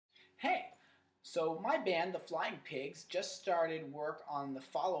So my band, the Flying Pigs, just started work on the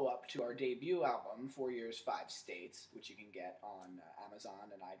follow-up to our debut album, 4 Years, 5 States, which you can get on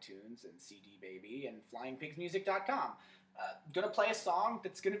Amazon and iTunes and CD Baby and flyingpigsmusic.com. Gonna play a song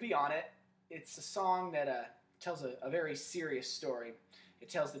that's gonna be on it. It's a song that tells a very serious story. It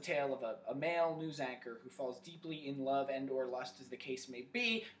tells the tale of a male news anchor who falls deeply in love and or lust, as the case may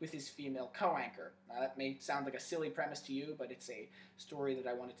be, with his female co-anchor. Now that may sound like a silly premise to you, but it's a story that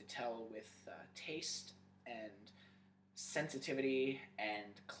I wanted to tell with taste and sensitivity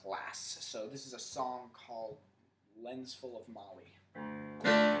and class. So this is a song called Lensful of Molly.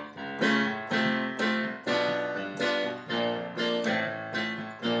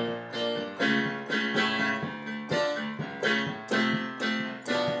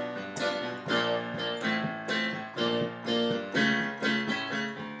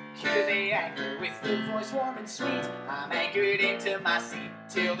 With the voice warm and sweet, I'm anchored into my seat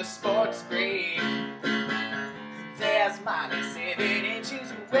till the sport's great. There's Molly 7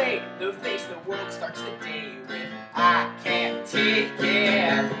 inches away, the face the world starts the day with. I can't take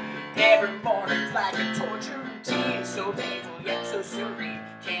it. Every morning's like a torture routine, so painful yet so serene.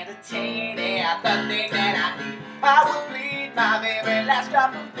 Can't attain it, the thing that I need. I would bleed my very last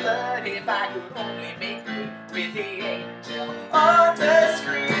drop of blood if I could only make it with the angel on the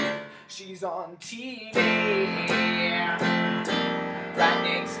screen. She's on TV, right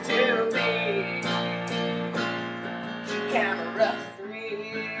next to me. Camera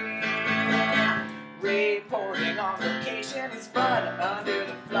 3, reporting on location is fun under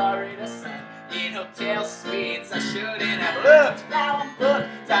the Florida sun. In hotel suites I shouldn't have looked. Now I'm booked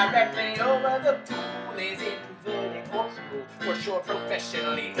directly over the pool. Is it converting or cruel? For sure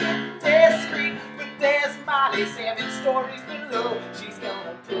professionally indiscreet. But there's Molly 7 stories below. She's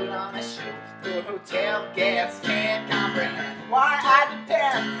gonna put on a show the hotel guests can't comprehend. Why I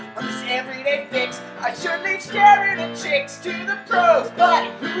depend on this everyday fix. I should leave staring at chicks to the pros,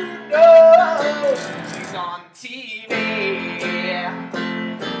 but who knows? She's on TV,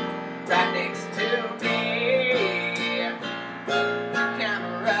 right next to me.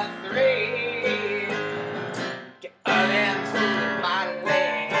 Camera 3, get a lens full of my leg.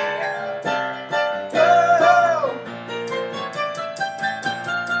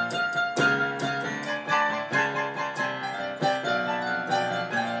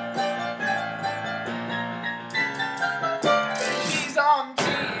 On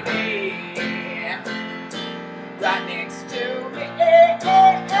TV, right next to me.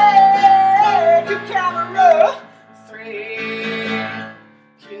 Camera 3,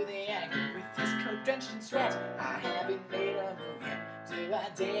 cue the anchor with his coat-drenched in sweat. I haven't made a move yet, do I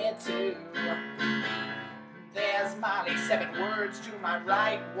dare to? There's Molly 7 words to my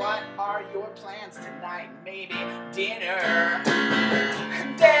right. What are your plans tonight? Maybe dinner.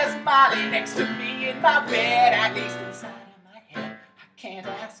 There's Molly next to me in my bed, at least inside. Can't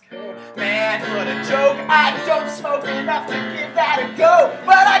ask her, man, what a joke. I don't smoke enough to give that a go,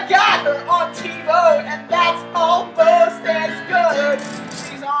 but I got her on TiVo, and